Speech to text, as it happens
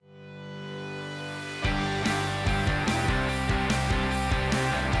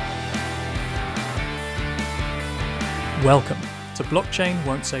Welcome to Blockchain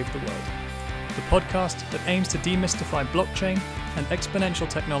Won't Save the World, the podcast that aims to demystify blockchain and exponential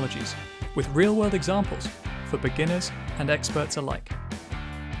technologies with real-world examples for beginners and experts alike.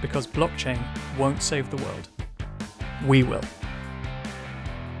 Because blockchain won't save the world. We will.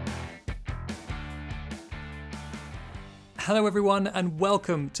 Hello everyone, and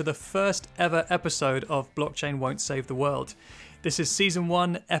welcome to the first ever episode of Blockchain Won't Save the World. This is Season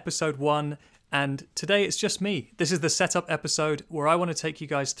 1, Episode 1, and today it's just me. This is the setup episode where I want to take you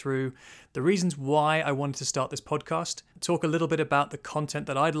guys through the reasons why I wanted to start this podcast, talk a little bit about the content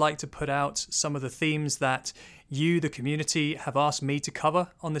that I'd like to put out, some of the themes that you, the community, have asked me to cover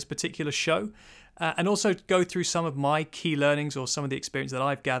on this particular show, and also go through some of my key learnings or some of the experience that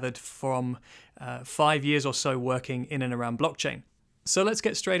I've gathered from 5 years or so working in and around blockchain. So let's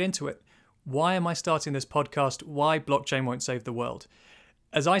get straight into it. Why am I starting this podcast? Why blockchain won't save the world?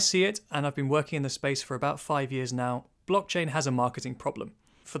 As I see it, and I've been working in the space for about 5 years now, blockchain has a marketing problem.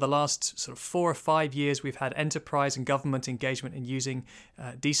 For the last sort of 4 or 5 years, we've had enterprise and government engagement in using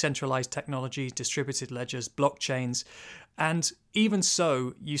decentralized technology, distributed ledgers, blockchains. And even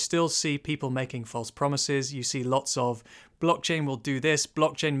so, you still see people making false promises. You see lots of blockchain will do this,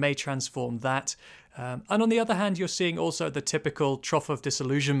 blockchain may transform that. And on the other hand, you're seeing also the typical trough of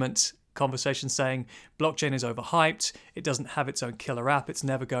disillusionment conversation saying blockchain is overhyped, it doesn't have its own killer app, it's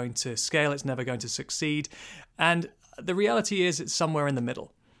never going to scale, it's never going to succeed. And the reality is it's somewhere in the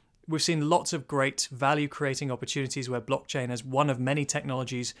middle. We've seen lots of great value-creating opportunities where blockchain, as one of many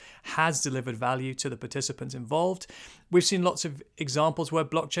technologies, has delivered value to the participants involved. We've seen lots of examples where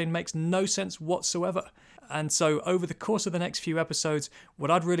blockchain makes no sense whatsoever. And so over the course of the next few episodes, what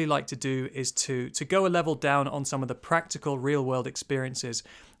I'd really like to do is to go a level down on some of the practical real-world experiences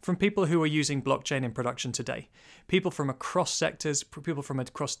from people who are using blockchain in production today. People from across sectors, people from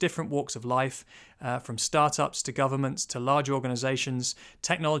across different walks of life, from startups to governments to large organizations,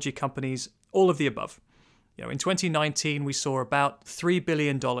 technology companies, all of the above. You know, in 2019, we saw about $3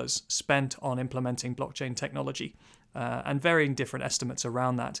 billion spent on implementing blockchain technology, and varying different estimates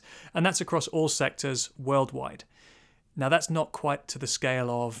around that. And that's across all sectors worldwide. Now, that's not quite to the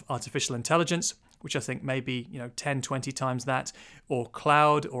scale of artificial intelligence, which I think may be 10, 20 times that, or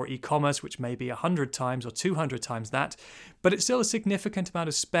cloud or e-commerce, which may be 100 times or 200 times that. But it's still a significant amount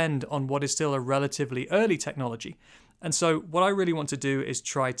of spend on what is still a relatively early technology. And so what I really want to do is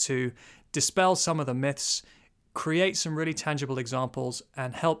try to dispel some of the myths, create some really tangible examples,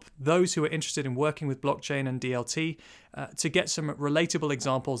 and help those who are interested in working with blockchain and DLT to get some relatable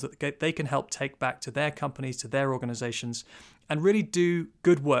examples that they can help take back to their companies, to their organizations, and really do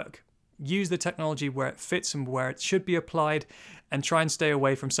good work. Use the technology where it fits and where it should be applied, and try and stay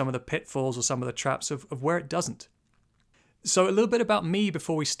away from some of the pitfalls or some of the traps of where it doesn't. So a little bit about me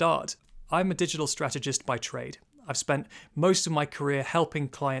before we start. I'm a digital strategist by trade. I've spent most of my career helping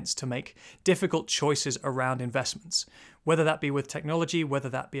clients to make difficult choices around investments, whether that be with technology, whether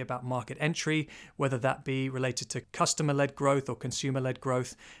that be about market entry, whether that be related to customer-led growth or consumer-led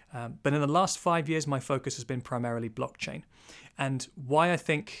growth. But in the last 5 years, my focus has been primarily blockchain. And why I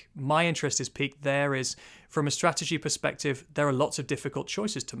think my interest is peaked there is, from a strategy perspective, there are lots of difficult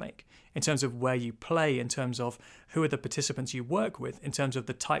choices to make in terms of where you play, in terms of who are the participants you work with, in terms of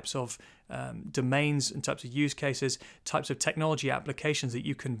the types of domains and types of use cases, types of technology applications that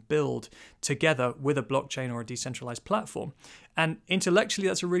you can build together with a blockchain or a decentralized platform. And intellectually,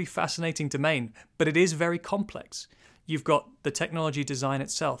 that's a really fascinating domain, but it is very complex. You've got the technology design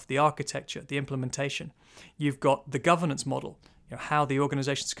itself, the architecture, the implementation. You've got the governance model, how the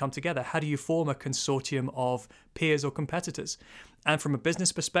organizations come together. How do you form a consortium of peers or competitors? And from a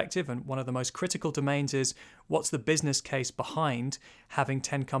business perspective, and one of the most critical domains is, what's the business case behind having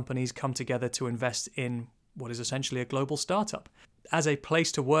 10 companies come together to invest in what is essentially a global startup? As a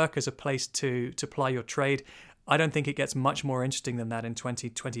place to work, as a place to ply your trade, I don't think it gets much more interesting than that in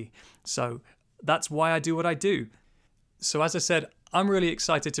 2020. So that's why I do what I do. So as I said, I'm really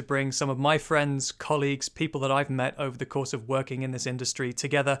excited to bring some of my friends, colleagues, people that I've met over the course of working in this industry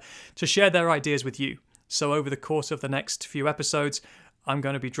together to share their ideas with you. So over the course of the next few episodes, I'm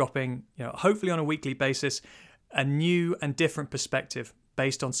going to be dropping, hopefully on a weekly basis, a new and different perspective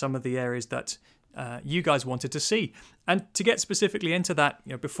based on some of the areas that you guys wanted to see. And to get specifically into that,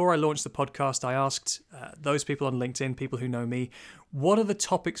 before I launched the podcast, I asked those people on LinkedIn, people who know me, what are the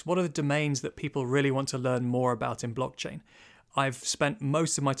topics, what are the domains that people really want to learn more about in blockchain? I've spent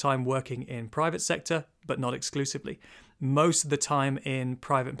most of my time working in private sector, but not exclusively. Most of the time in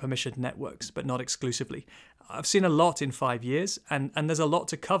private and permissioned networks, but not exclusively. I've seen a lot in 5 years, and there's a lot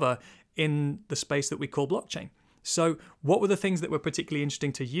to cover in the space that we call blockchain. So what were the things that were particularly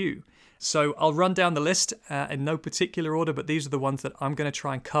interesting to you? So I'll run down the list in no particular order, but these are the ones that I'm going to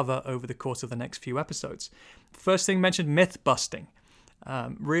try and cover over the course of the next few episodes. First thing mentioned, myth busting.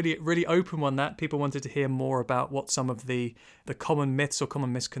 Really open on that. People wanted to hear more about what some of the common myths or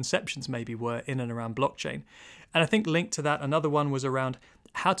common misconceptions maybe were in and around blockchain. And I think linked to that, another one was around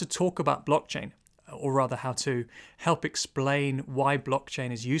how to talk about blockchain, or rather how to help explain why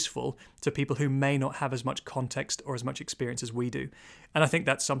blockchain is useful to people who may not have as much context or as much experience as we do. And I think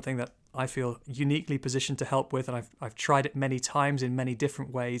that's something that I feel uniquely positioned to help with, and I've tried it many times in many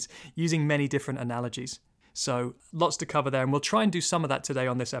different ways, using many different analogies. So lots to cover there, and we'll try and do some of that today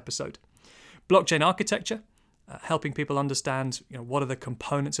on this episode. Blockchain architecture, helping people understand what are the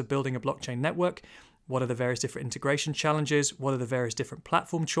components of building a blockchain network, what are the various different integration challenges, what are the various different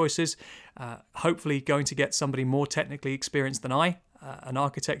platform choices, hopefully going to get somebody more technically experienced than I, an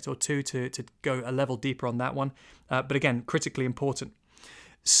architect or two, to go a level deeper on that one. But again, critically important.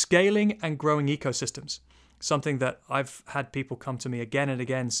 Scaling and growing ecosystems. Something that I've had people come to me again and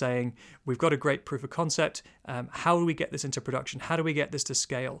again saying, we've got a great proof of concept. How do we get this into production? How do we get this to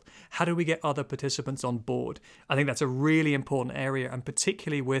scale? How do we get other participants on board? I think that's a really important area, and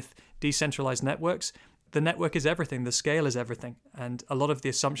particularly with decentralized networks, the network is everything, the scale is everything. And a lot of the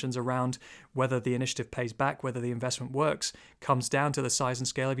assumptions around whether the initiative pays back, whether the investment works, comes down to the size and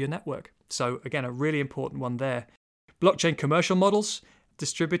scale of your network. So again, a really important one there. Blockchain commercial models,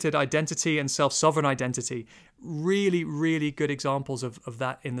 distributed identity and self-sovereign identity. Really, really good examples of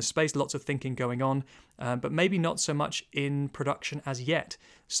that in the space. Lots of thinking going on, but maybe not so much in production as yet.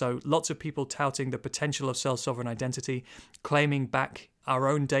 So lots of people touting the potential of self-sovereign identity, claiming back our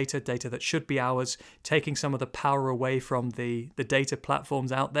own data that should be ours, taking some of the power away from the data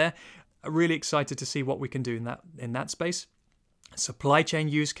platforms out there. I'm really excited to see what we can do in that space. Supply chain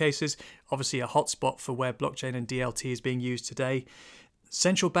use cases, obviously a hotspot for where blockchain and DLT is being used today.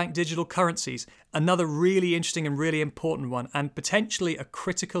 Central bank digital currencies, another really interesting and really important one, and potentially a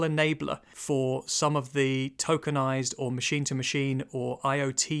critical enabler for some of the tokenized or machine-to-machine or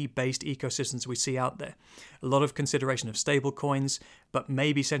IoT-based ecosystems we see out there. A lot of consideration of stable coins, but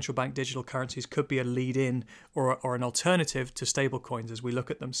maybe central bank digital currencies could be a lead-in or an alternative to stable coins as we look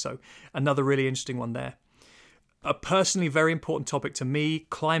at them. So another really interesting one there. A personally very important topic to me,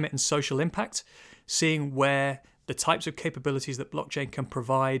 climate and social impact, seeing where the types of capabilities that blockchain can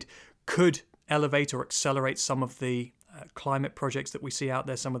provide could elevate or accelerate some of the climate projects that we see out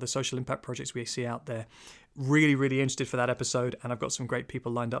there, some of the social impact projects we see out there. Really, really interested for that episode, and I've got some great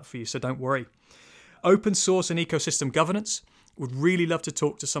people lined up for you, so don't worry. Open source and ecosystem governance. Would really love to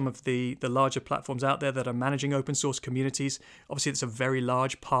talk to some of the larger platforms out there that are managing open source communities. Obviously, it's a very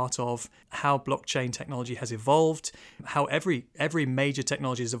large part of how blockchain technology has evolved, how every major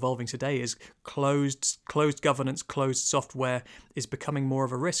technology is evolving today is closed governance, closed software is becoming more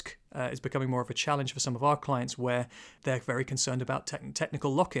of a risk, is becoming more of a challenge for some of our clients where they're very concerned about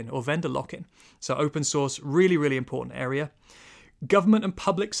technical lock-in or vendor lock-in. So open source, really, really important area. Government and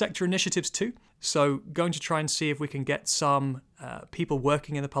public sector initiatives too. So going to try and see if we can get some people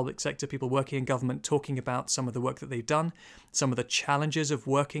working in the public sector, people working in government, talking about some of the work that they've done, some of the challenges of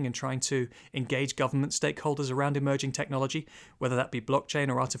working and trying to engage government stakeholders around emerging technology, whether that be blockchain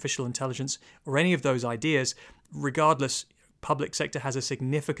or artificial intelligence or any of those ideas. Regardless, public sector has a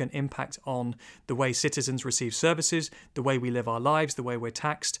significant impact on the way citizens receive services, the way we live our lives, the way we're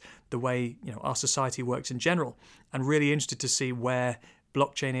taxed, the way our society works in general, and really interested to see where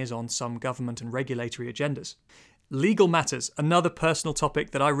blockchain is on some government and regulatory agendas. Legal matters, another personal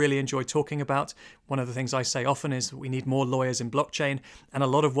topic that I really enjoy talking about. One of the things I say often is we need more lawyers in blockchain, and a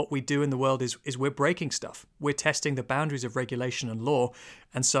lot of what we do in the world is we're breaking stuff. We're testing the boundaries of regulation and law,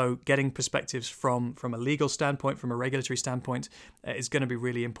 and so getting perspectives from a legal standpoint, from a regulatory standpoint, is going to be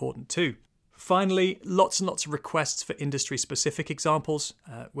really important too. Finally, lots and lots of requests for industry-specific examples,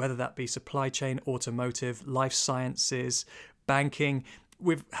 whether that be supply chain, automotive, life sciences, banking.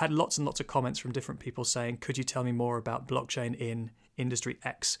 We've had lots and lots of comments from different people saying, could you tell me more about blockchain in industry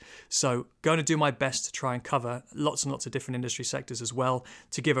X? So going to do my best to try and cover lots and lots of different industry sectors as well,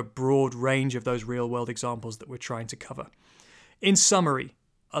 to give a broad range of those real world examples that we're trying to cover. In summary,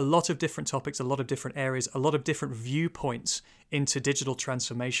 a lot of different topics, a lot of different areas, a lot of different viewpoints into digital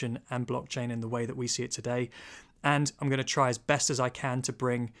transformation and blockchain in the way that we see it today. And I'm going to try as best as I can to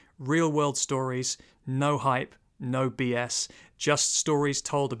bring real world stories, no hype, no BS, just stories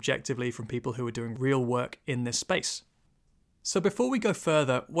told objectively from people who are doing real work in this space. So before we go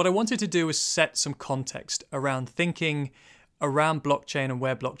further, what I wanted to do is set some context around thinking around blockchain and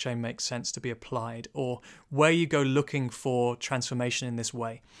where blockchain makes sense to be applied, or where you go looking for transformation in this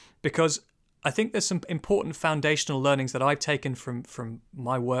way. Because I think there's some important foundational learnings that I've taken from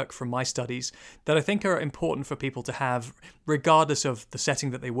my work, from my studies, that I think are important for people to have, regardless of the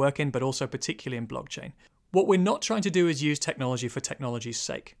setting that they work in, but also particularly in blockchain. What we're not trying to do is use technology for technology's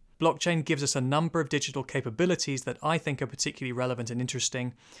sake. Blockchain gives us a number of digital capabilities that I think are particularly relevant and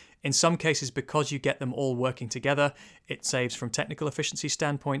interesting. In some cases, because you get them all working together, it saves from technical efficiency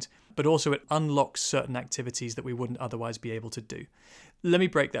standpoint, but also it unlocks certain activities that we wouldn't otherwise be able to do. Let me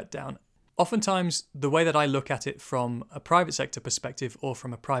break that down. Oftentimes, the way that I look at it from a private sector perspective or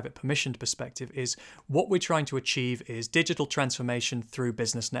from a private permissioned perspective is what we're trying to achieve is digital transformation through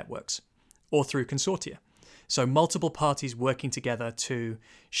business networks or through consortia. So multiple parties working together to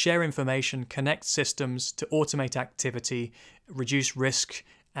share information, connect systems, to automate activity, reduce risk,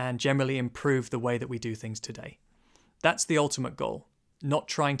 and generally improve the way that we do things today. That's the ultimate goal. Not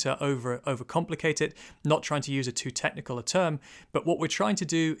trying to overcomplicate it, not trying to use a too technical a term, but what we're trying to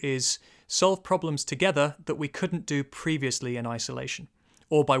do is solve problems together that we couldn't do previously in isolation.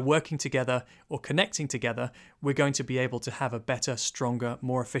 Or by working together or connecting together, we're going to be able to have a better, stronger,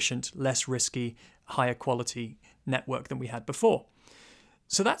 more efficient, less risky, higher quality network than we had before.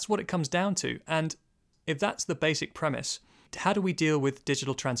 So that's what it comes down to. And if that's the basic premise, how do we deal with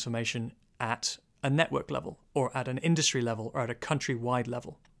digital transformation at a network level or at an industry level or at a country-wide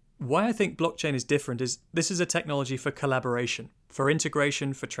level? Why I think blockchain is different is this is a technology for collaboration, for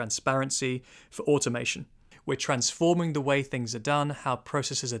integration, for transparency, for automation. We're transforming the way things are done, how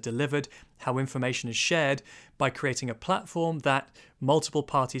processes are delivered, how information is shared by creating a platform that multiple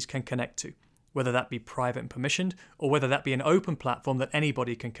parties can connect to, whether that be private and permissioned or whether that be an open platform that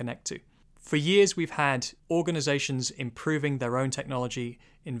anybody can connect to. For years, we've had organizations improving their own technology,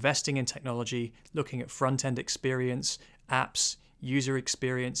 investing in technology, looking at front-end experience, apps, user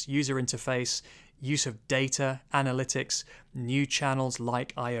experience, user interface, use of data, analytics, new channels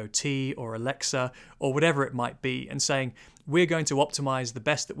like IoT or Alexa or whatever it might be, and saying, we're going to optimize the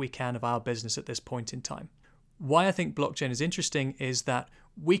best that we can of our business at this point in time. Why I think blockchain is interesting is that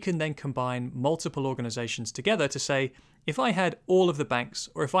we can then combine multiple organizations together to say, if I had all of the banks,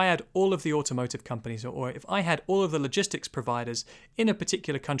 or if I had all of the automotive companies, or if I had all of the logistics providers in a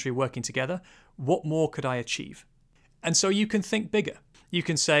particular country working together, what more could I achieve? And so you can think bigger. You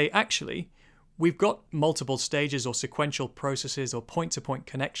can say, actually, we've got multiple stages or sequential processes or point-to-point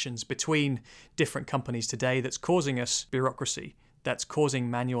connections between different companies today that's causing us bureaucracy, that's causing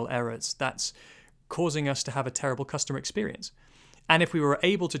manual errors, that's causing us to have a terrible customer experience. And if we were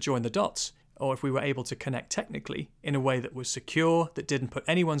able to join the dots, or if we were able to connect technically in a way that was secure, that didn't put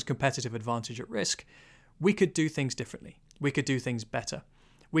anyone's competitive advantage at risk, we could do things differently. We could do things better.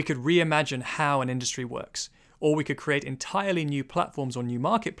 We could reimagine how an industry works, or we could create entirely new platforms or new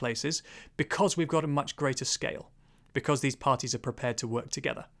marketplaces because we've got a much greater scale, because these parties are prepared to work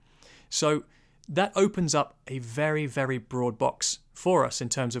together. So that opens up a very, very broad box for us in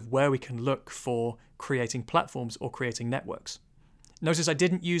terms of where we can look for creating platforms or creating networks. Notice I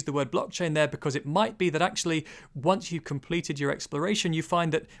didn't use the word blockchain there because it might be that actually once you've completed your exploration, you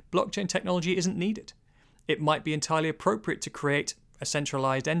find that blockchain technology isn't needed. It might be entirely appropriate to create a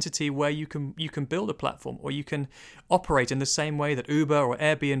centralized entity where you can build a platform or you can operate in the same way that Uber or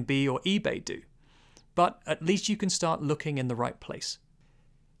Airbnb or eBay do. But at least you can start looking in the right place.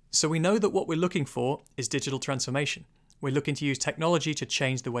 So we know that what we're looking for is digital transformation. We're looking to use technology to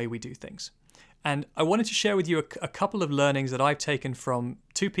change the way we do things. And I wanted to share with you a couple of learnings that I've taken from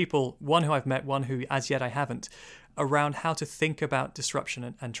two people, one who I've met, one who as yet I haven't, around how to think about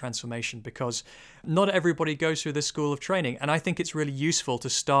disruption and transformation, because not everybody goes through this school of training. And I think it's really useful to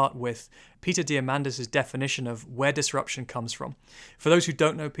start with Peter Diamandis' definition of where disruption comes from. For those who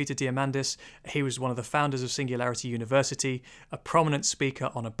don't know Peter Diamandis, he was one of the founders of Singularity University, a prominent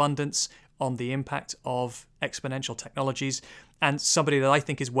speaker on abundance, on the impact of exponential technologies, and somebody that I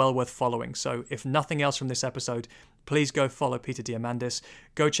think is well worth following. So if nothing else from this episode, please go follow Peter Diamandis.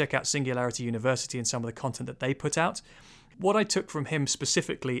 Go check out Singularity University and some of the content that they put out. What I took from him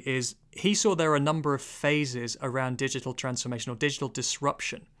specifically is he saw there are a number of phases around digital transformation or digital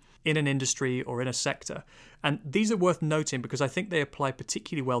disruption in an industry or in a sector. And these are worth noting because I think they apply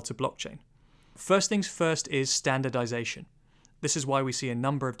particularly well to blockchain. First things first is standardization. This is why we see a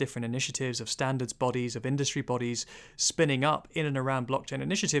number of different initiatives of standards bodies, of industry bodies spinning up in and around blockchain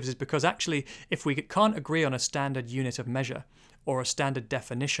initiatives, is because actually if we can't agree on a standard unit of measure or a standard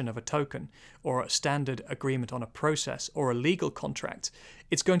definition of a token or a standard agreement on a process or a legal contract,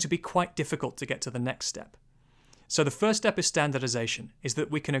 it's going to be quite difficult to get to the next step. So the first step is standardization, is that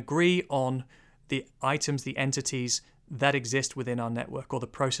we can agree on the items, the entities that exist within our network or the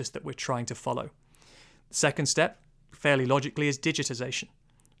process that we're trying to follow. The second step, fairly logically, is digitization.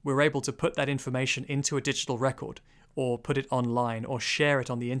 we're able to put that information into a digital record or put it online or share it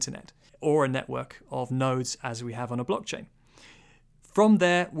on the internet or a network of nodes as we have on a blockchain. From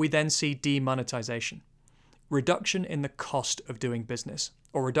there, we then see demonetization, reduction in the cost of doing business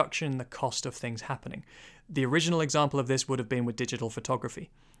or reduction in the cost of things happening. The original example of this would have been with digital photography.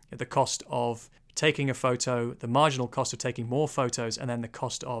 The cost of taking a photo, the marginal cost of taking more photos, and then the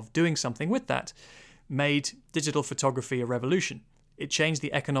cost of doing something with that made digital photography a revolution. It changed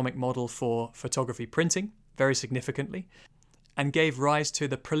the economic model for photography printing very significantly and gave rise to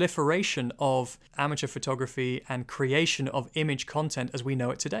the proliferation of amateur photography and creation of image content as we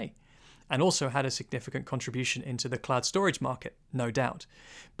know it today, and also had a significant contribution into the cloud storage market, no doubt.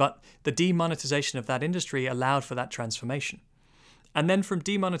 But the demonetization of that industry allowed for that transformation. And then from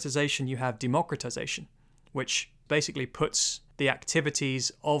demonetization, you have democratization, which basically puts the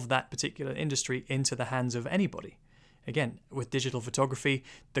activities of that particular industry into the hands of anybody. Again, with digital photography,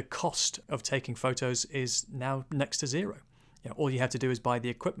 the cost of taking photos is now next to zero. All you have to do is buy the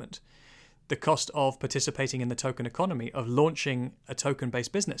equipment. The cost of participating in the token economy, of launching a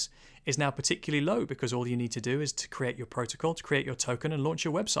token-based business, is now particularly low because all you need to do is to create your protocol, to create your token and launch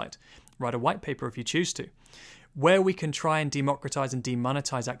your website. Write a white paper if you choose to. Where we can try and democratize and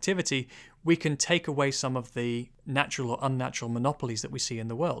demonetize activity, we can take away some of the natural or unnatural monopolies that we see in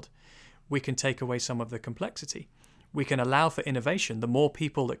the world. We can take away some of the complexity. We can allow for innovation. The more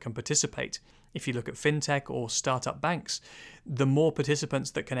people that can participate, if you look at fintech or startup banks, the more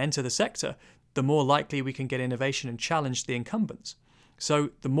participants that can enter the sector, the more likely we can get innovation and challenge the incumbents.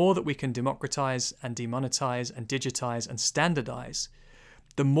 So the more that we can democratize and demonetize and digitize and standardize,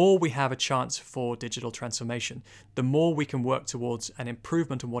 the more we have a chance for digital transformation, the more we can work towards an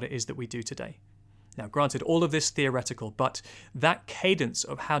improvement in what it is that we do today. Now, granted, all of this theoretical, but that cadence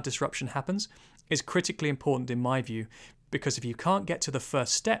of how disruption happens is critically important in my view, because if you can't get to the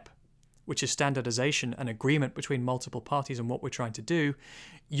first step, which is standardization and agreement between multiple parties on what we're trying to do,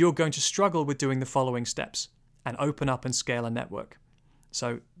 you're going to struggle with doing the following steps and open up and scale a network.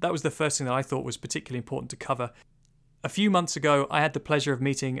 So that was the first thing that I thought was particularly important to cover. A few months ago, I had the pleasure of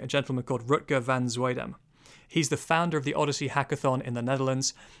meeting a gentleman called Rutger van Zuidam. He's the founder of the Odyssey Hackathon in the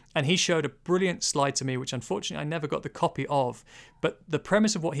Netherlands, and he showed a brilliant slide to me, which unfortunately I never got the copy of. But the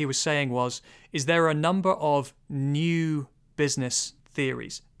premise of what he was saying is there are a number of new business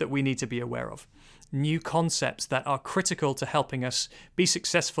theories that we need to be aware of, new concepts that are critical to helping us be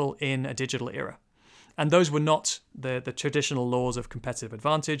successful in a digital era. And those were not the traditional laws of competitive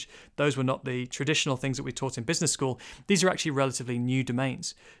advantage. Those were not the traditional things that we taught in business school. These are actually relatively new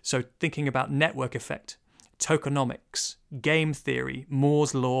domains. So thinking about network effect, tokenomics, game theory,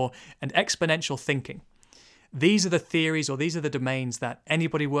 Moore's law, and exponential thinking. These are the theories, or these are the domains that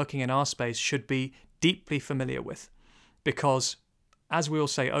anybody working in our space should be deeply familiar with. Because, as we will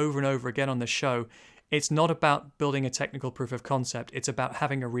say over and over again on this show, it's not about building a technical proof of concept, it's about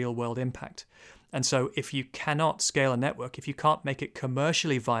having a real world impact. And so if you cannot scale a network, if you can't make it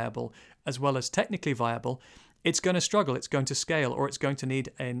commercially viable as well as technically viable, it's going to struggle, it's going to scale, or it's going to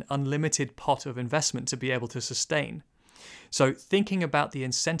need an unlimited pot of investment to be able to sustain. So thinking about the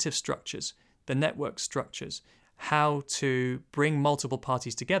incentive structures, the network structures, how to bring multiple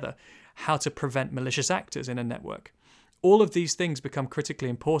parties together, how to prevent malicious actors in a network. All of these things become critically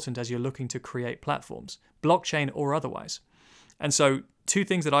important as you're looking to create platforms, blockchain or otherwise. And so 2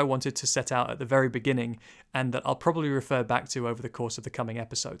 things that I wanted to set out at the very beginning and that I'll probably refer back to over the course of the coming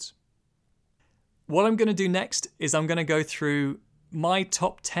episodes. What I'm going to do next is I'm going to go through my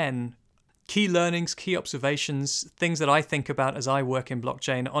top 10 key learnings, key observations, things that I think about as I work in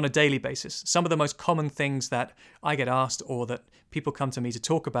blockchain on a daily basis. Some of the most common things that I get asked or that people come to me to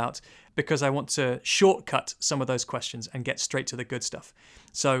talk about because I want to shortcut some of those questions and get straight to the good stuff.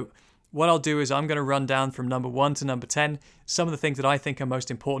 So what I'll do is I'm going to run down from number 1 to number 10, some of the things that I think are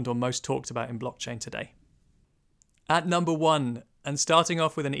most important or most talked about in blockchain today. At number 1, and starting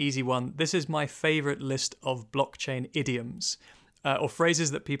off with an easy one, this is my favorite list of blockchain idioms or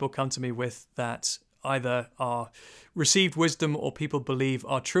phrases that people come to me with that either are received wisdom or people believe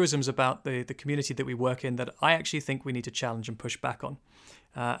are truisms about the community that we work in that I actually think we need to challenge and push back on.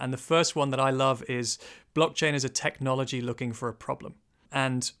 And the first one that I love is blockchain is a technology looking for a problem.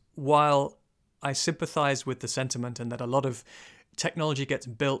 And while I sympathize with the sentiment and that a lot of technology gets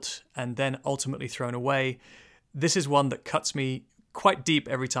built and then ultimately thrown away, this is one that cuts me quite deep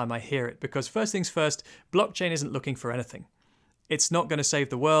every time I hear it, because first things first, blockchain isn't looking for anything. It's not going to save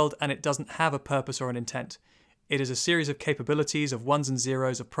the world, and it doesn't have a purpose or an intent. It is a series of capabilities, of ones and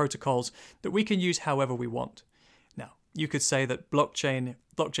zeros, of protocols that we can use however we want. Now, you could say that blockchain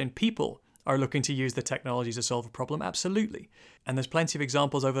people are looking to use the technology to solve a problem? Absolutely. And there's plenty of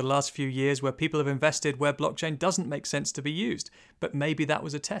examples over the last few years where people have invested where blockchain doesn't make sense to be used. But maybe that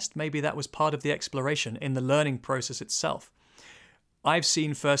was a test. Maybe that was part of the exploration in the learning process itself. I've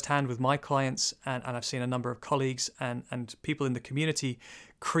seen firsthand with my clients, and I've seen a number of colleagues and people in the community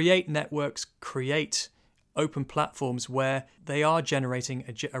create networks, create open platforms where they are generating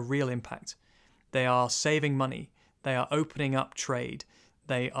a real impact. They are saving money. They are opening up trade.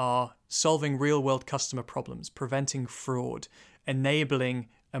 They are solving real-world customer problems, preventing fraud, enabling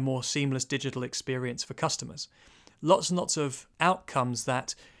a more seamless digital experience for customers. Lots and lots of outcomes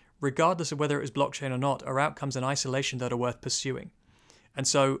that, regardless of whether it is blockchain or not, are outcomes in isolation that are worth pursuing. And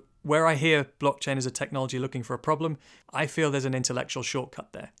so where I hear blockchain as a technology looking for a problem, I feel there's an intellectual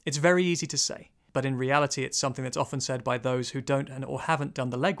shortcut there. It's very easy to say, but in reality, it's something that's often said by those who don't or haven't done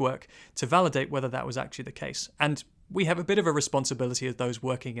the legwork to validate whether that was actually the case. And we have a bit of a responsibility as those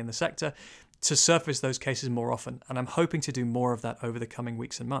working in the sector to surface those cases more often, and I'm hoping to do more of that over the coming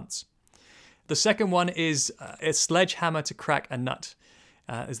weeks and months. The second one is a sledgehammer to crack a nut.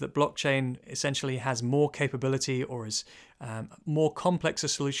 Is that blockchain essentially has more capability or is more complex a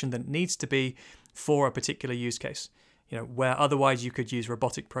solution than it needs to be for a particular use case. Where otherwise you could use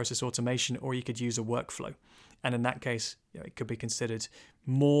robotic process automation or you could use a workflow. And in that case, it could be considered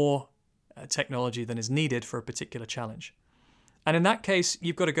more technology than is needed for a particular challenge. And in that case,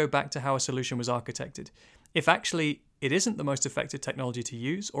 you've got to go back to how a solution was architected. If actually it isn't the most effective technology to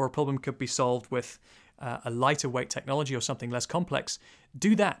use, or a problem could be solved with a lighter weight technology or something less complex,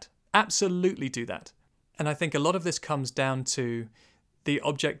 do that. Absolutely do that. And I think a lot of this comes down to the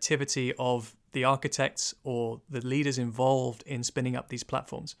objectivity of the architects or the leaders involved in spinning up these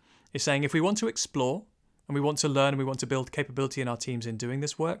platforms. Is saying if we want to explore and we want to learn and we want to build capability in our teams in doing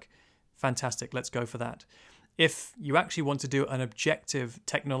this work, fantastic, let's go for that. If you actually want to do an objective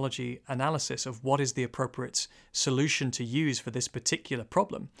technology analysis of what is the appropriate solution to use for this particular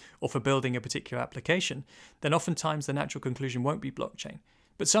problem or for building a particular application, then oftentimes the natural conclusion won't be blockchain,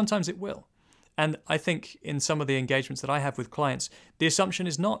 but sometimes it will. And I think in some of the engagements that I have with clients, the assumption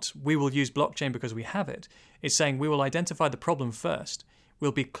is not we will use blockchain because we have it. It's saying we will identify the problem first.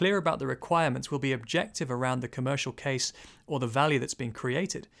 We'll be clear about the requirements. We'll be objective around the commercial case or the value that's being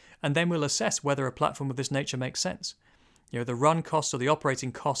created. And then we'll assess whether a platform of this nature makes sense. The run costs or the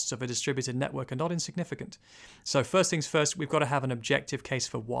operating costs of a distributed network are not insignificant. So first things first, we've got to have an objective case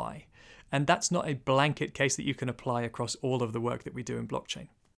for why. And that's not a blanket case that you can apply across all of the work that we do in blockchain.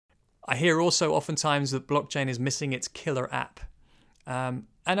 I hear also oftentimes that blockchain is missing its killer app.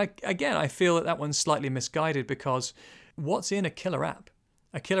 I feel that one's slightly misguided because what's in a killer app?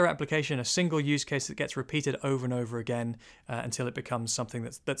 A killer application, a single use case that gets repeated over and over again until it becomes something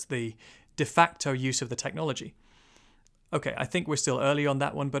that's the de facto use of the technology. Okay, I think we're still early on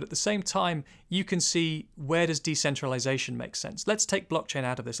that one, but at the same time, you can see where does decentralization make sense? Let's take blockchain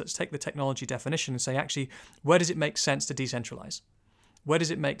out of this. Let's take the technology definition and say, actually, where does it make sense to decentralize? Where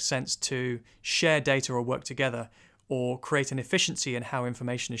does it make sense to share data or work together or create an efficiency in how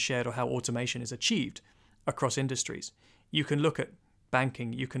information is shared or how automation is achieved across industries? You can look at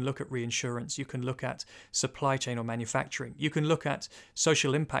banking, you can look at reinsurance, you can look at supply chain or manufacturing, you can look at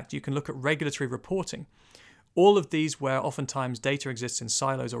social impact, you can look at regulatory reporting. All of these where oftentimes data exists in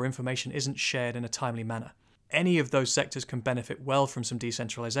silos or information isn't shared in a timely manner. Any of those sectors can benefit well from some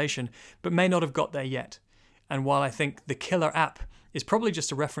decentralization, but may not have got there yet. And while I think the killer app is probably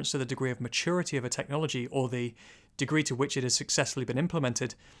just a reference to the degree of maturity of a technology or the degree to which it has successfully been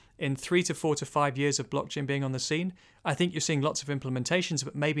implemented, in 3 to 4 to 5 years of blockchain being on the scene, I think you're seeing lots of implementations,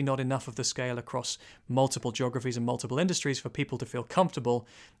 but maybe not enough of the scale across multiple geographies and multiple industries for people to feel comfortable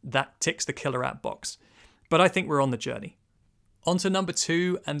that ticks the killer app box. But I think we're on the journey. On to number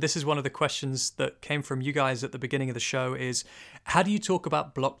 2, and this is one of the questions that came from you guys at the beginning of the show, is how do you talk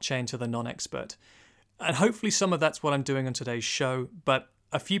about blockchain to the non-expert? And hopefully some of that's what I'm doing on today's show, but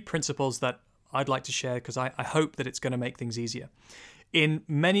a few principles that I'd like to share because I hope that it's going to make things easier. In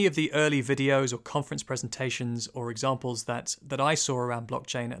many of the early videos or conference presentations or examples that I saw around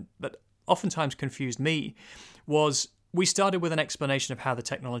blockchain and that oftentimes confused me was we started with an explanation of how the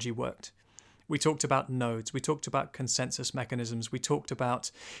technology worked. We talked about nodes, we talked about consensus mechanisms, we talked about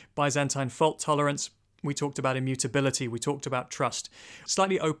Byzantine fault tolerance, we talked about immutability, we talked about trust.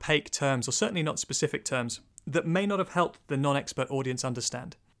 Slightly opaque terms, or certainly not specific terms, that may not have helped the non-expert audience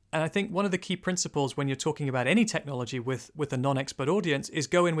understand. And I think one of the key principles when you're talking about any technology with a non-expert audience is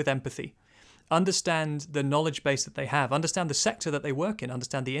go in with empathy. Understand the knowledge base that they have, understand the sector that they work in,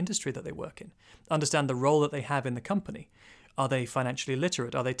 understand the industry that they work in, understand the role that they have in the company. Are they financially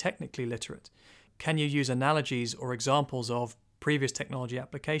literate? Are they technically literate? Can you use analogies or examples of previous technology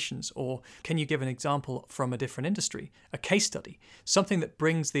applications? Or can you give an example from a different industry, a case study, something that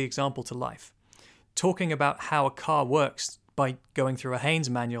brings the example to life? Talking about how a car works by going through a Haynes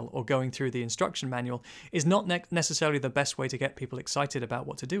manual or going through the instruction manual is not necessarily the best way to get people excited about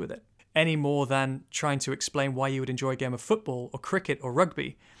what to do with it, any more than trying to explain why you would enjoy a game of football or cricket or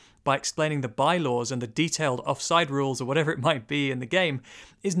rugby by explaining the bylaws and the detailed offside rules or whatever it might be in the game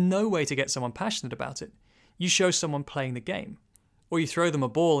is no way to get someone passionate about it. You show someone playing the game, or you throw them a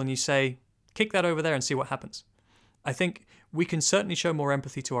ball and you say, kick that over there and see what happens. I think we can certainly show more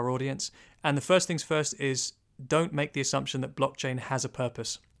empathy to our audience, and the first things first is don't make the assumption that blockchain has a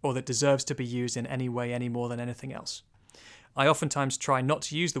purpose or that deserves to be used in any way any more than anything else. I oftentimes try not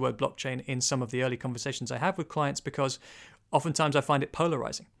to use the word blockchain in some of the early conversations I have with clients because oftentimes I find it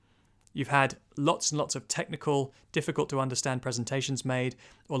polarizing. You've had lots and lots of technical, difficult to understand presentations made,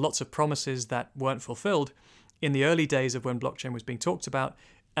 or lots of promises that weren't fulfilled in the early days of when blockchain was being talked about,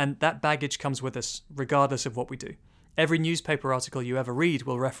 and that baggage comes with us regardless of what we do. Every newspaper article you ever read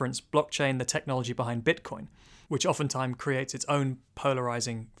will reference blockchain, the technology behind Bitcoin, which oftentimes creates its own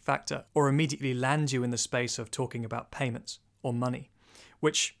polarizing factor, or immediately lands you in the space of talking about payments or money,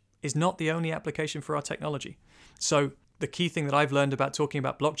 which is not the only application for our technology. So the key thing that I've learned about talking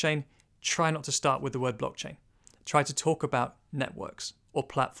about blockchain, try not to start with the word blockchain. Try to talk about networks or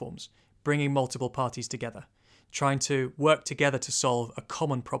platforms, bringing multiple parties together, trying to work together to solve a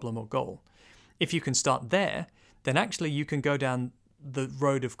common problem or goal. If you can start there, then actually you can go down the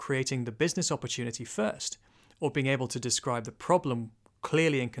road of creating the business opportunity first, or being able to describe the problem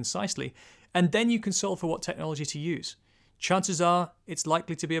clearly and concisely, and then you can solve for what technology to use. Chances are it's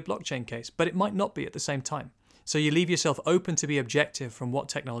likely to be a blockchain case, but it might not be at the same time. So you leave yourself open to be objective from what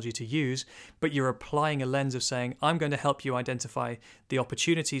technology to use, but you're applying a lens of saying, I'm going to help you identify the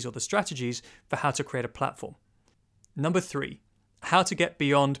opportunities or the strategies for how to create a platform. Number 3, how to get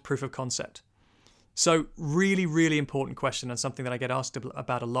beyond proof of concept. So really, really important question, and something that I get asked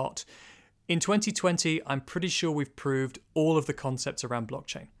about a lot. In 2020, I'm pretty sure we've proved all of the concepts around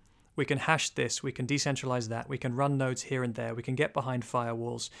blockchain. We can hash this, we can decentralize that, we can run nodes here and there, we can get behind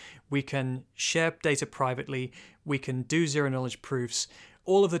firewalls, we can share data privately, we can do zero-knowledge proofs,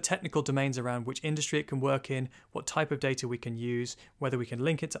 all of the technical domains around which industry it can work in, what type of data we can use, whether we can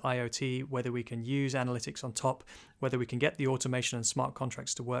link it to IoT, whether we can use analytics on top, whether we can get the automation and smart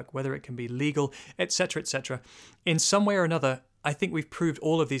contracts to work, whether it can be legal, etc., etc. In some way or another, I think we've proved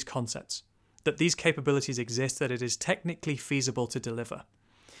all of these concepts, that these capabilities exist, that it is technically feasible to deliver.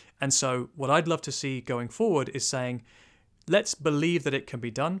 And so what I'd love to see going forward is saying, let's believe that it can be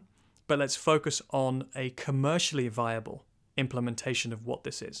done, but let's focus on a commercially viable implementation of what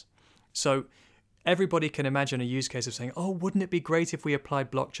this is. So everybody can imagine a use case of saying, oh, wouldn't it be great if we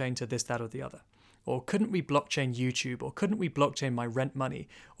applied blockchain to this, that, or the other? Or couldn't we blockchain YouTube? Or couldn't we blockchain my rent money?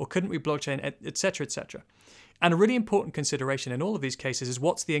 Or couldn't we blockchain, et cetera, et cetera? And a really important consideration in all of these cases is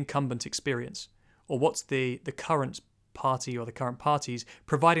what's the incumbent experience? Or what's the current party or the current parties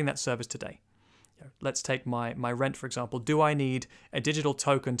providing that service today? Let's take my rent, for example. Do I need a digital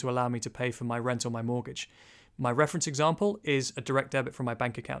token to allow me to pay for my rent or my mortgage? My reference example is a direct debit from my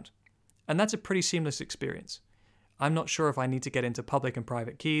bank account. And that's a pretty seamless experience. I'm not sure if I need to get into public and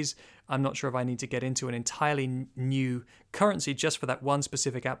private keys. I'm not sure if I need to get into an entirely new currency just for that one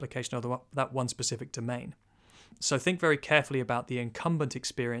specific application or that one specific domain. So think very carefully about the incumbent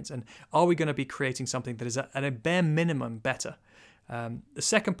experience, and are we going to be creating something that is at a bare minimum better? The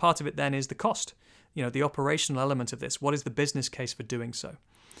second part of it then is the cost, the operational element of this. What is the business case for doing so?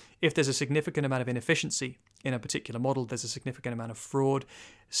 If there's a significant amount of inefficiency in a particular model, there's a significant amount of fraud,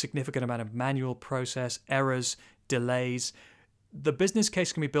 significant amount of manual process, errors, delays. The business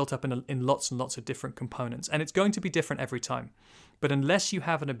case can be built up in lots and lots of different components, and it's going to be different every time. But unless you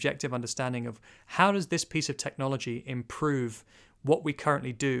have an objective understanding of how does this piece of technology improve what we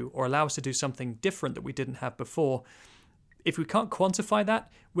currently do or allow us to do something different that we didn't have before, if we can't quantify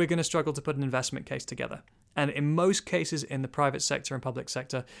that, we're going to struggle to put an investment case together. And in most cases in the private sector and public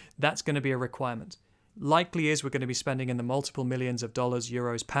sector, that's going to be a requirement. Likely is we're going to be spending in the multiple millions of dollars,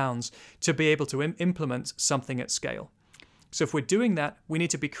 euros, pounds to be able to implement something at scale. So if we're doing that, we need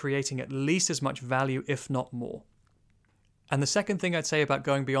to be creating at least as much value, if not more. And the second thing I'd say about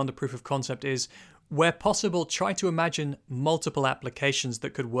going beyond the proof of concept is, where possible, try to imagine multiple applications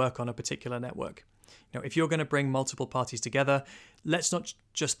that could work on a particular network. If you're going to bring multiple parties together, let's not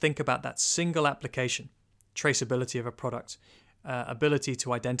just think about that single application, traceability of a product, ability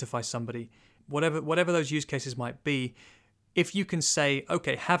to identify somebody, whatever those use cases might be. If you can say,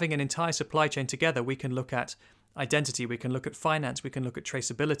 okay, having an entire supply chain together, we can look at identity, we can look at finance, we can look at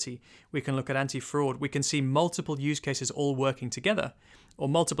traceability, we can look at anti-fraud, we can see multiple use cases all working together, or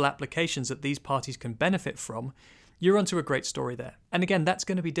multiple applications that these parties can benefit from, you're onto a great story there. And again, that's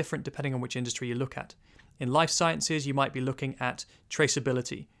going to be different depending on which industry you look at. In life sciences, you might be looking at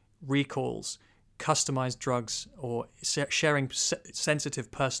traceability, recalls, customized drugs, or sharing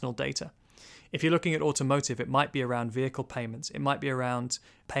sensitive personal data. If you're looking at automotive, it might be around vehicle payments, it might be around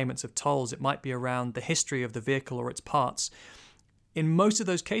payments of tolls, it might be around the history of the vehicle or its parts. In most of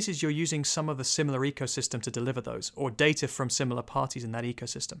those cases, you're using some of the similar ecosystem to deliver those, or data from similar parties in that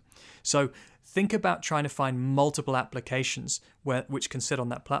ecosystem. So think about trying to find multiple applications which can sit on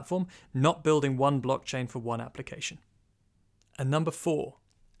that platform, not building one blockchain for one application. And number 4,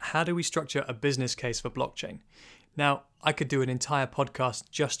 how do we structure a business case for blockchain? Now, I could do an entire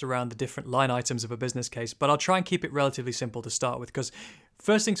podcast just around the different line items of a business case, but I'll try and keep it relatively simple to start with, because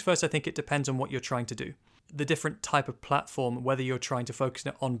first things first, I think it depends on what you're trying to do. The different type of platform, whether you're trying to focus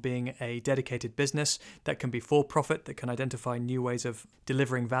on being a dedicated business that can be for profit, that can identify new ways of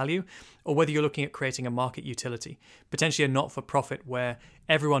delivering value, or whether you're looking at creating a market utility, potentially a not-for-profit where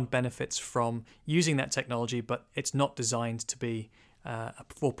everyone benefits from using that technology, but it's not designed to be a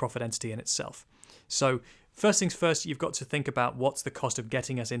for-profit entity in itself. So first things first, you've got to think about what's the cost of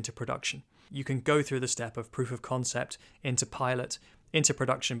getting us into production. You can go through the step of proof of concept into pilot, into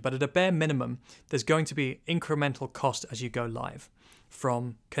production, but at a bare minimum, there's going to be incremental cost as you go live,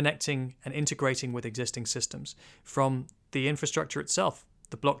 from connecting and integrating with existing systems, from the infrastructure itself,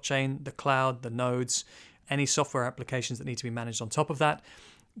 the blockchain, the cloud, the nodes, any software applications that need to be managed on top of that.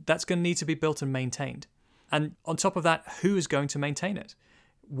 That's going to need to be built and maintained. And on top of that, who is going to maintain it?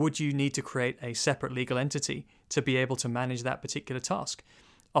 Would you need to create a separate legal entity to be able to manage that particular task?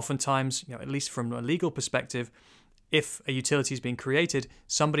 Oftentimes, at least from a legal perspective, if a utility is being created,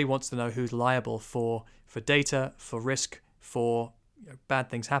 somebody wants to know who's liable for data, for risk, for bad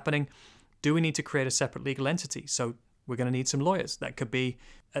things happening. Do we need to create a separate legal entity? So we're going to need some lawyers. That could be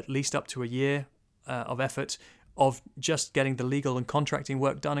at least up to a year of effort of just getting the legal and contracting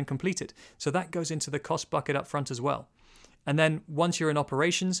work done and completed. So that goes into the cost bucket up front as well. And then once you're in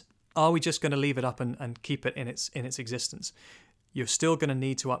operations, are we just going to leave it up and keep it in its existence? You're still going to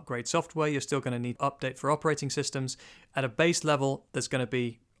need to upgrade software. You're still going to need update for operating systems. At a base level, there's going to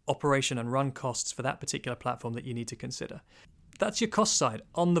be operation and run costs for that particular platform that you need to consider. That's your cost side.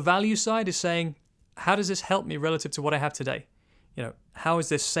 On the value side is saying, how does this help me relative to what I have today? How is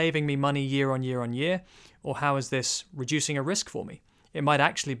this saving me money year on year on year? Or how is this reducing a risk for me? It might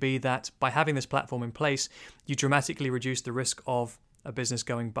actually be that by having this platform in place, you dramatically reduce the risk of a business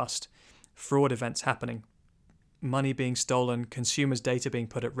going bust, fraud events happening, money being stolen, consumers' data being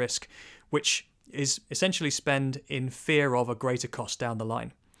put at risk, which is essentially spend in fear of a greater cost down the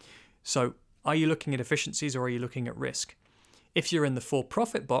line. So are you looking at efficiencies or are you looking at risk? If you're in the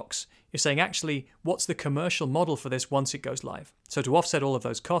for-profit box, you're saying, actually, what's the commercial model for this once it goes live? So to offset all of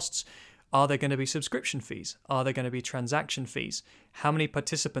those costs, are there going to be subscription fees? Are there going to be transaction fees? How many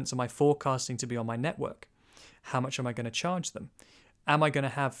participants am I forecasting to be on my network? How much am I going to charge them? Am I going to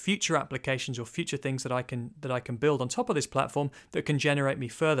have future applications or future things that I can build on top of this platform that can generate me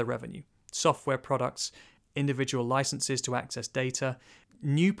further revenue? Software products, individual licenses to access data,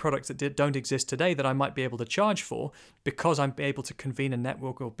 new products that don't exist today that I might be able to charge for because I'm able to convene a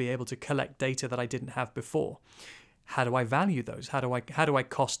network or be able to collect data that I didn't have before. How do I value those? How do I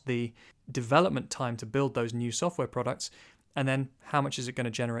cost the development time to build those new software products? And then how much is it going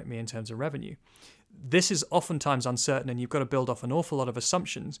to generate me in terms of revenue? This is oftentimes uncertain, and you've got to build off an awful lot of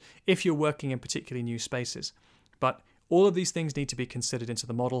assumptions if you're working in particularly new spaces. But all of these things need to be considered into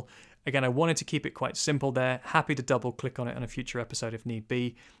the model. Again, I wanted to keep it quite simple there. Happy to double click on it on a future episode if need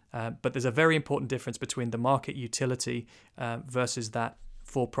be. But there's a very important difference between the market utility versus that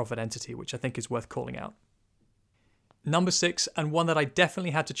for-profit entity, which I think is worth calling out. Number 6, and one that I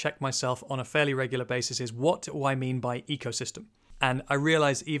definitely had to check myself on a fairly regular basis, is what do I mean by ecosystem? And I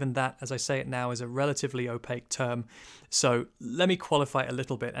realize even that, as I say it now, is a relatively opaque term. So let me qualify it a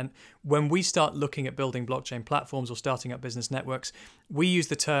little bit. And when we start looking at building blockchain platforms or starting up business networks, we use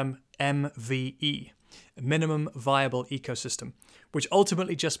the term MVE, minimum viable ecosystem, which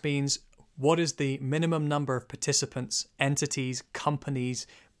ultimately just means what is the minimum number of participants, entities, companies,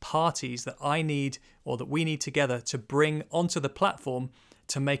 parties that I need or that we need together to bring onto the platform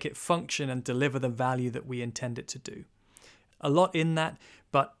to make it function and deliver the value that we intend it to do. A lot in that,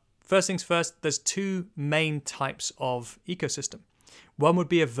 but first things first, there's 2 main types of ecosystem. One would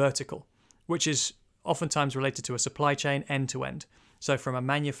be a vertical, which is oftentimes related to a supply chain end to end. So from a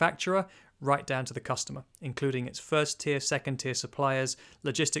manufacturer right down to the customer, including its first tier, second tier suppliers,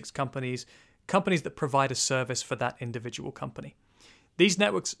 logistics companies, companies that provide a service for that individual company. These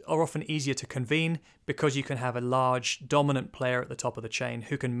networks are often easier to convene because you can have a large, dominant player at the top of the chain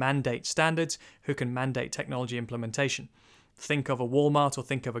who can mandate standards, who can mandate technology implementation. Think of a Walmart, or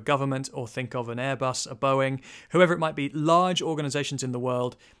think of a government, or think of an Airbus, a Boeing, whoever it might be, large organizations in the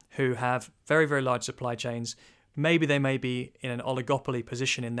world who have very, very large supply chains. Maybe they may be in an oligopoly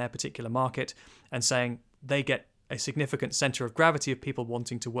position in their particular market and saying they get a significant center of gravity of people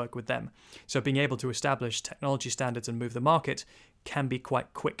wanting to work with them. So being able to establish technology standards and move the market can be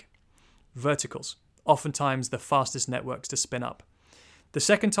quite quick. Verticals, oftentimes the fastest networks to spin up. The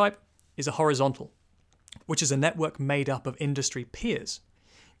second type is a horizontal, which is a network made up of industry peers.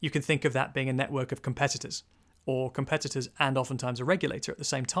 You can think of that being a network of competitors, or competitors and oftentimes a regulator at the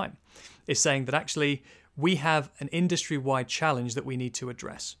same time. It's saying that actually we have an industry-wide challenge that we need to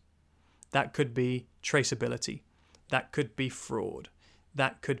address. That could be traceability. That could be fraud.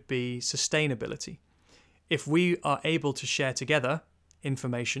 That could be sustainability. If we are able to share together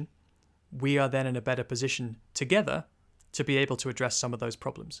information, we are then in a better position together to be able to address some of those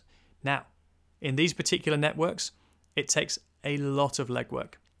problems. Now, in these particular networks, it takes a lot of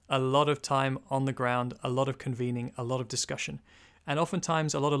legwork, a lot of time on the ground, a lot of convening, a lot of discussion, and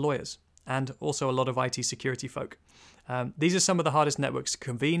oftentimes a lot of lawyers and also a lot of IT security folk. These are some of the hardest networks to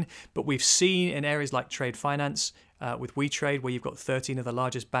convene, but we've seen in areas like trade finance, with WeTrade, where you've got 13 of the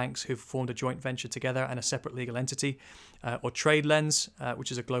largest banks who've formed a joint venture together and a separate legal entity, or TradeLens,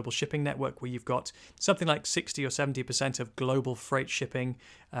 which is a global shipping network where you've got something like 60 or 70% of global freight shipping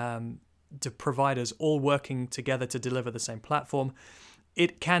to providers all working together to deliver the same platform.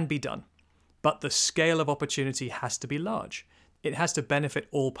 It can be done, but the scale of opportunity has to be large. It has to benefit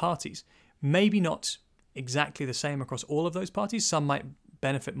all parties. Maybe not exactly the same across all of those parties. Some might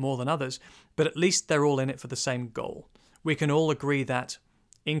benefit more than others, but at least they're all in it for the same goal. We can all agree that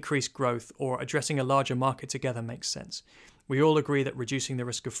increased growth or addressing a larger market together makes sense. We all agree that reducing the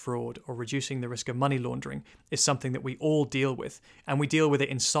risk of fraud or reducing the risk of money laundering is something that we all deal with, and we deal with it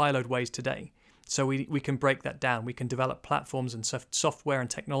in siloed ways today. So we can break that down. We can develop platforms and software and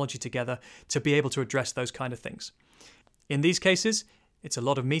technology together to be able to address those kind of things. In these cases, it's a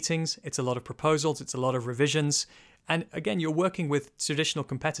lot of meetings, it's a lot of proposals, it's a lot of revisions. And again, you're working with traditional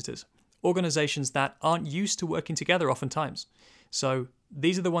competitors, organizations that aren't used to working together oftentimes. So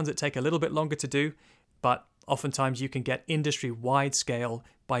these are the ones that take a little bit longer to do, but oftentimes you can get industry-wide scale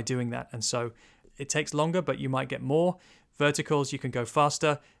by doing that. And so it takes longer, but you might get more. Verticals, you can go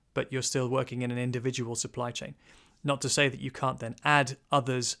faster, but you're still working in an individual supply chain. Not to say that you can't then add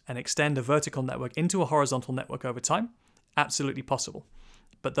others and extend a vertical network into a horizontal network over time. Absolutely possible.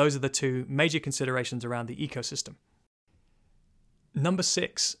 But those are the two major considerations around the ecosystem. Number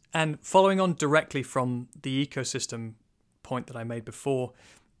 6, and following on directly from the ecosystem point that I made before,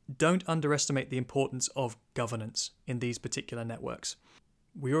 don't underestimate the importance of governance in these particular networks.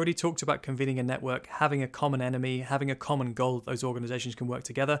 We already talked about convening a network, having a common enemy, having a common goal that those organizations can work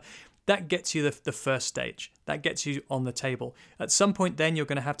together. That gets you the first stage. That gets you on the table. At some point then you're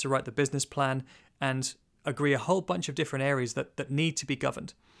going to have to write the business plan and agree a whole bunch of different areas that need to be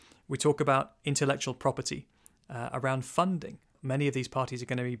governed. We talk about intellectual property, around funding. Many of these parties are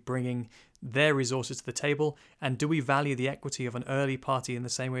going to be bringing their resources to the table. And do we value the equity of an early party in the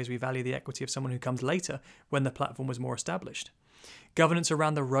same way as we value the equity of someone who comes later when the platform was more established? Governance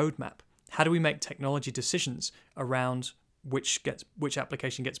around the roadmap. How do we make technology decisions around which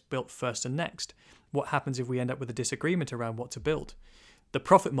application gets built first and next? What happens if we end up with a disagreement around what to build? The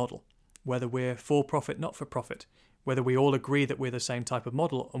profit model, whether we're for profit, not for profit, whether we all agree that we're the same type of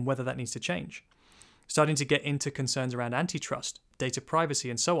model and whether that needs to change. Starting to get into concerns around antitrust, data privacy,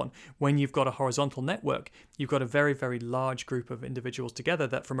 and so on. When you've got a horizontal network, you've got a very, very large group of individuals together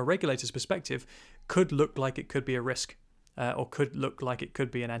that from a regulator's perspective could look like it could be a risk or could look like it could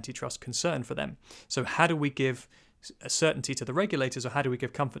be an antitrust concern for them. So how do we give a certainty to the regulators, or how do we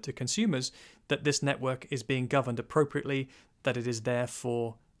give comfort to consumers that this network is being governed appropriately, that it is there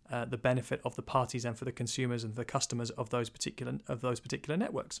for the benefit of the parties and for the consumers and the customers of those particular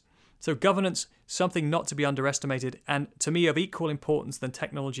networks? So governance, something not to be underestimated, and to me of equal importance than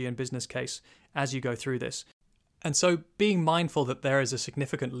technology and business case as you go through this. And so being mindful that there is a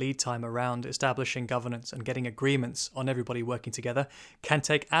significant lead time around establishing governance and getting agreements on everybody working together can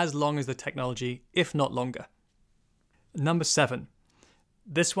take as long as the technology, if not longer. Number 7.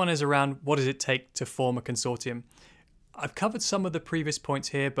 This one is around what does it take to form a consortium. I've covered some of the previous points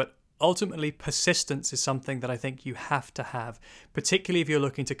here, but ultimately persistence is something that I think you have to have, particularly if you're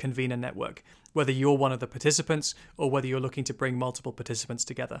looking to convene a network, whether you're one of the participants or whether you're looking to bring multiple participants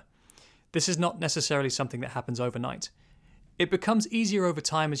together. This is not necessarily something that happens overnight. It becomes easier over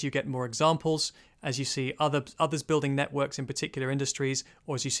time as you get more examples, as you see others building networks in particular industries,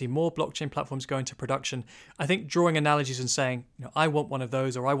 or as you see more blockchain platforms go into production. I think drawing analogies and saying, I want one of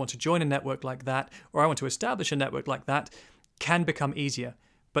those, or I want to join a network like that, or I want to establish a network like that, can become easier.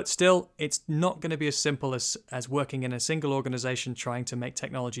 But still, it's not going to be as simple as working in a single organization trying to make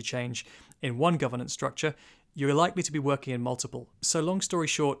technology change in one governance structure. You're likely to be working in multiple. So long story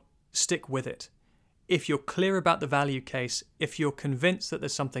short, stick with it. If you're clear about the value case, if you're convinced that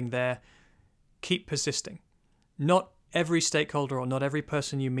there's something there, keep persisting. Not every stakeholder or not every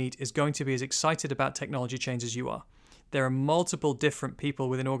person you meet is going to be as excited about technology change as you are. There are multiple different people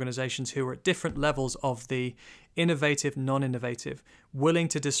within organizations who are at different levels of the innovative, non-innovative, willing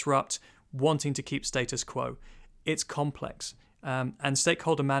to disrupt, wanting to keep status quo. It's complex. And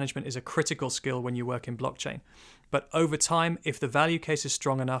stakeholder management is a critical skill when you work in blockchain. But over time, if the value case is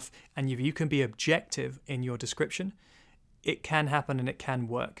strong enough and you can be objective in your description, it can happen and it can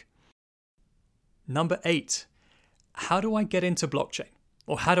work. Number 8, how do I get into blockchain?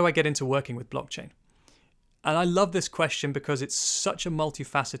 Or how do I get into working with blockchain? And I love this question because it's such a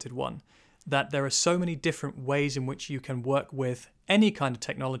multifaceted one, that there are so many different ways in which you can work with any kind of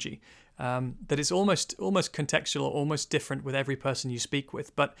technology, that it's almost contextual, almost different with every person you speak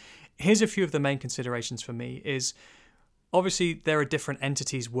with. But here's a few of the main considerations for me is, obviously there are different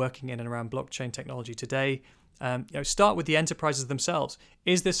entities working in and around blockchain technology today. Start with the enterprises themselves.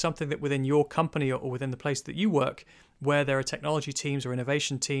 Is this something that within your company or within the place that you work, where there are technology teams or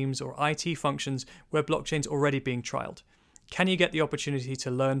innovation teams or IT functions where blockchain's already being trialed? Can you get the opportunity to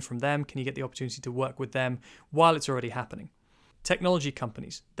learn from them? Can you get the opportunity to work with them while it's already happening? Technology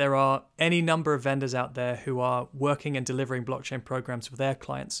companies. There are any number of vendors out there who are working and delivering blockchain programs for their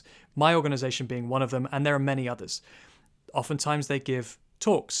clients, my organization being one of them, and there are many others. Oftentimes they give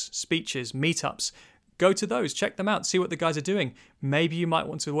talks, speeches, meetups. Go to those, check them out, see what the guys are doing. Maybe you might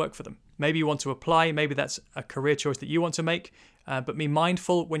want to work for them. Maybe you want to apply. Maybe that's a career choice that you want to make. But be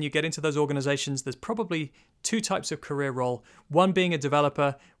mindful when you get into those organizations, there's probably 2 types of career role. One being a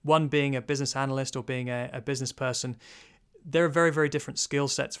developer, one being a business analyst or being a business person. There are very, very different skill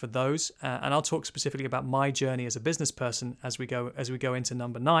sets for those. And I'll talk specifically about my journey as a business person as we go into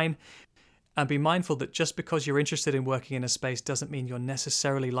number 9. And be mindful that just because you're interested in working in a space doesn't mean you're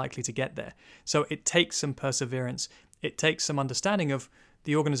necessarily likely to get there. So it takes some perseverance. It takes some understanding of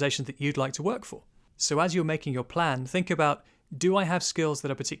the organization that you'd like to work for. So as you're making your plan, think about, do I have skills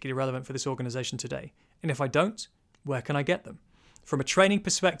that are particularly relevant for this organization today? And if I don't, where can I get them? From a training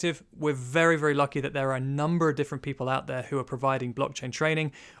perspective, we're very, very lucky that there are a number of different people out there who are providing blockchain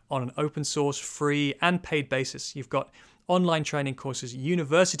training on an open source, free and paid basis. You've got online training courses,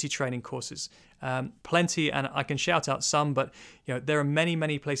 university training courses, plenty, and I can shout out some, but there are many,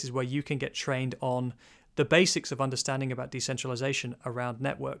 many places where you can get trained on the basics of understanding about decentralization around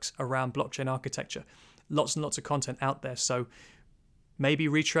networks, around blockchain architecture. Lots and lots of content out there. So maybe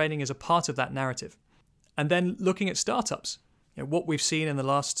retraining is a part of that narrative. And then looking at startups. What we've seen in the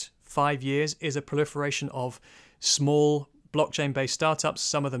last 5 years is a proliferation of small blockchain-based startups,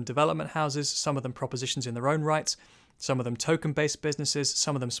 some of them development houses, some of them propositions in their own rights, some of them token-based businesses,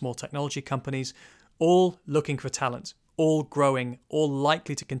 some of them small technology companies, all looking for talent, all growing, all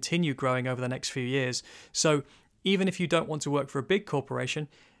likely to continue growing over the next few years. So even if you don't want to work for a big corporation,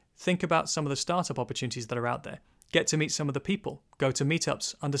 think about some of the startup opportunities that are out there. Get to meet some of the people, go to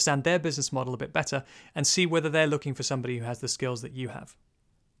meetups, understand their business model a bit better, and see whether they're looking for somebody who has the skills that you have.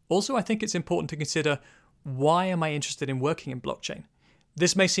 Also, I think it's important to consider, why am I interested in working in blockchain?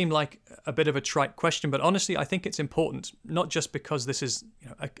 This may seem like a bit of a trite question, but honestly, I think it's important, not just because this is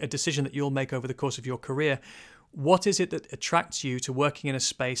a decision that you'll make over the course of your career. What is it that attracts you to working in a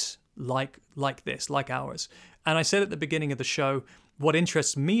space like this, like ours? And I said at the beginning of the show, what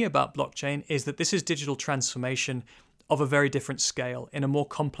interests me about blockchain is that this is digital transformation of a very different scale in a more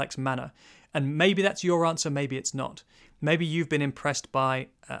complex manner. And maybe that's your answer, maybe it's not. Maybe you've been impressed by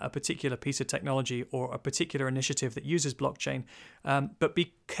a particular piece of technology or a particular initiative that uses blockchain, but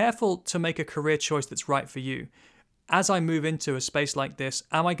be careful to make a career choice that's right for you. As I move into a space like this,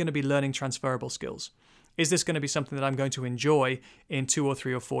 am I going to be learning transferable skills? Is this going to be something that I'm going to enjoy in 2 or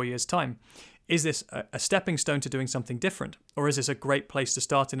 3 or 4 years' time? Is this a stepping stone to doing something different? Or is this a great place to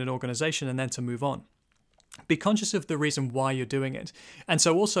start in an organization and then to move on? Be conscious of the reason why you're doing it. And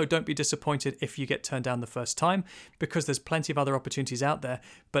so also don't be disappointed if you get turned down the first time, because there's plenty of other opportunities out there.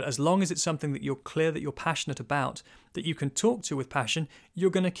 But as long as it's something that you're clear that you're passionate about, that you can talk to with passion, you're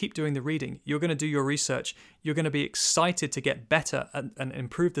going to keep doing the reading. You're going to do your research. You're going to be excited to get better and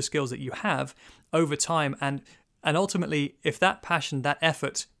improve the skills that you have over time. And ultimately, if that passion, that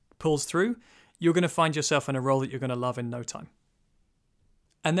effort pulls through, you're going to find yourself in a role that you're going to love in no time.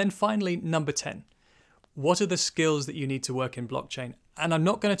 And then finally, number 10. What are the skills that you need to work in blockchain? And I'm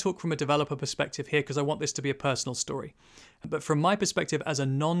not going to talk from a developer perspective here because I want this to be a personal story. But from my perspective as a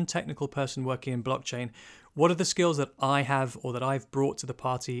non-technical person working in blockchain, what are the skills that I have or that I've brought to the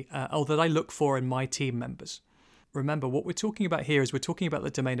party or that I look for in my team members? Remember, what we're talking about here is we're talking about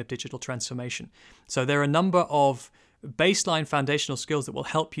the domain of digital transformation. So there are a number of baseline foundational skills that will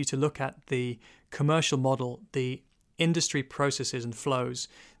help you to look at the commercial model, the industry processes and flows,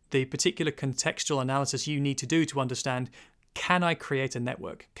 the particular contextual analysis you need to do to understand, can I create a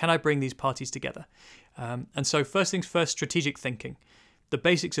network? Can I bring these parties together? And so first things first, strategic thinking. The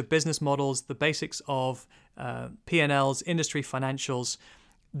basics of business models, the basics of P&Ls, industry financials,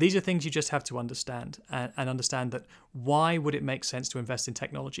 these are things you just have to understand and understand that why would it make sense to invest in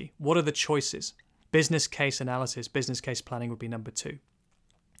technology? What are the choices? Business case analysis, business case planning would be number 2.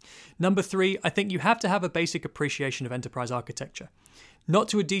 Number 3, I think you have to have a basic appreciation of enterprise architecture. Not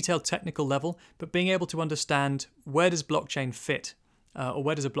to a detailed technical level, but being able to understand where does blockchain fit, or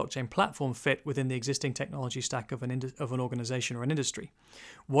where does a blockchain platform fit within the existing technology stack of an organization or an industry.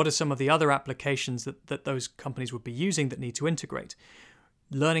 What are some of the other applications that those companies would be using that need to integrate?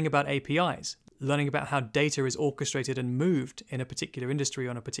 Learning about APIs, learning about how data is orchestrated and moved in a particular industry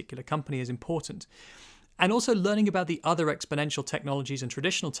or in a particular company is important. And also learning about the other exponential technologies and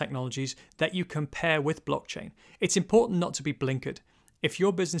traditional technologies that you compare with blockchain. It's important not to be blinkered. If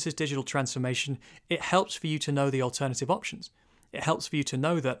your business is digital transformation, it helps for you to know the alternative options. It helps for you to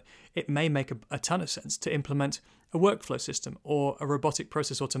know that it may make a ton of sense to implement a workflow system or a robotic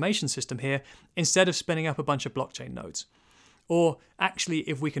process automation system here instead of spinning up a bunch of blockchain nodes. Or actually,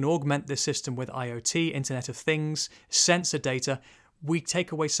 if we can augment this system with IoT, Internet of Things, sensor data, we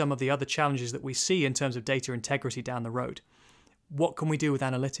take away some of the other challenges that we see in terms of data integrity down the road. What can we do with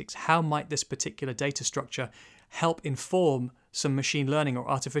analytics? How might this particular data structure help inform some machine learning or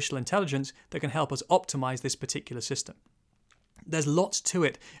artificial intelligence that can help us optimize this particular system? There's lots to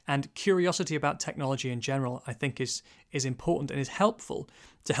it, and curiosity about technology in general, I think, is important and is helpful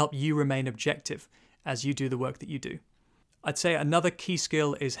to help you remain objective as you do the work that you do. I'd say another key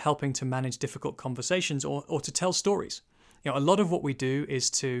skill is helping to manage difficult conversations or to tell stories. A lot of what we do is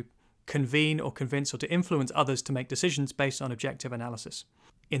to convene or convince or to influence others to make decisions based on objective analysis.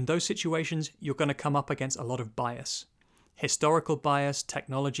 In those situations, you're going to come up against a lot of bias. Historical bias,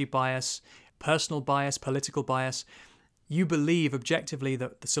 technology bias, personal bias, political bias. You believe objectively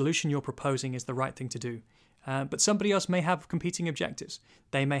that the solution you're proposing is the right thing to do. But somebody else may have competing objectives.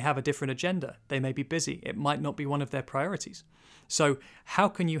 They may have a different agenda. They may be busy. It might not be one of their priorities. So how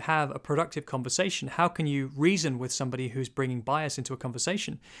can you have a productive conversation? How can you reason with somebody who's bringing bias into a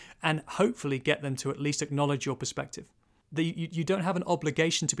conversation and hopefully get them to at least acknowledge your perspective? You don't have an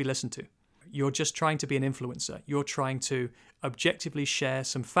obligation to be listened to. You're just trying to be an influencer. You're trying to objectively share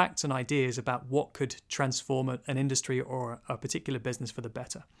some facts and ideas about what could transform an industry or a particular business for the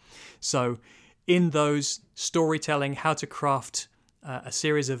better. So in those storytelling, how to craft a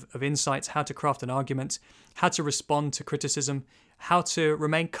series of insights, how to craft an argument, how to respond to criticism, how to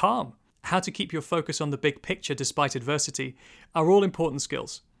remain calm, how to keep your focus on the big picture despite adversity are all important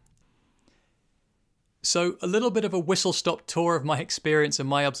skills. So a little bit of a whistle-stop tour of my experience and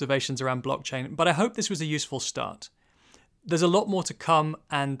my observations around blockchain, but I hope this was a useful start. There's a lot more to come,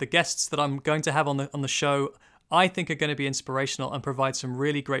 and the guests that I'm going to have on the show I think are going to be inspirational and provide some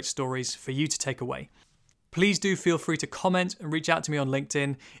really great stories for you to take away. Please do feel free to comment and reach out to me on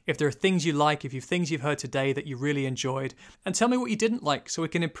LinkedIn if there are things you like, if you have things you've heard today that you really enjoyed, and tell me what you didn't like so we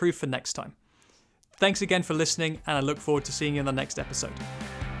can improve for next time. Thanks again for listening, and I look forward to seeing you in the next episode.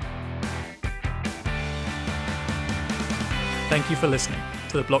 Thank you for listening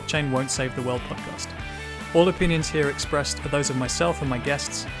to the Blockchain Won't Save the World podcast. All opinions here expressed are those of myself and my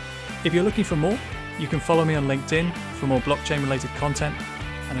guests. If you're looking for more, you can follow me on LinkedIn for more blockchain-related content.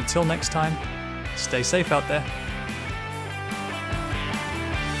 And until next time, stay safe out there.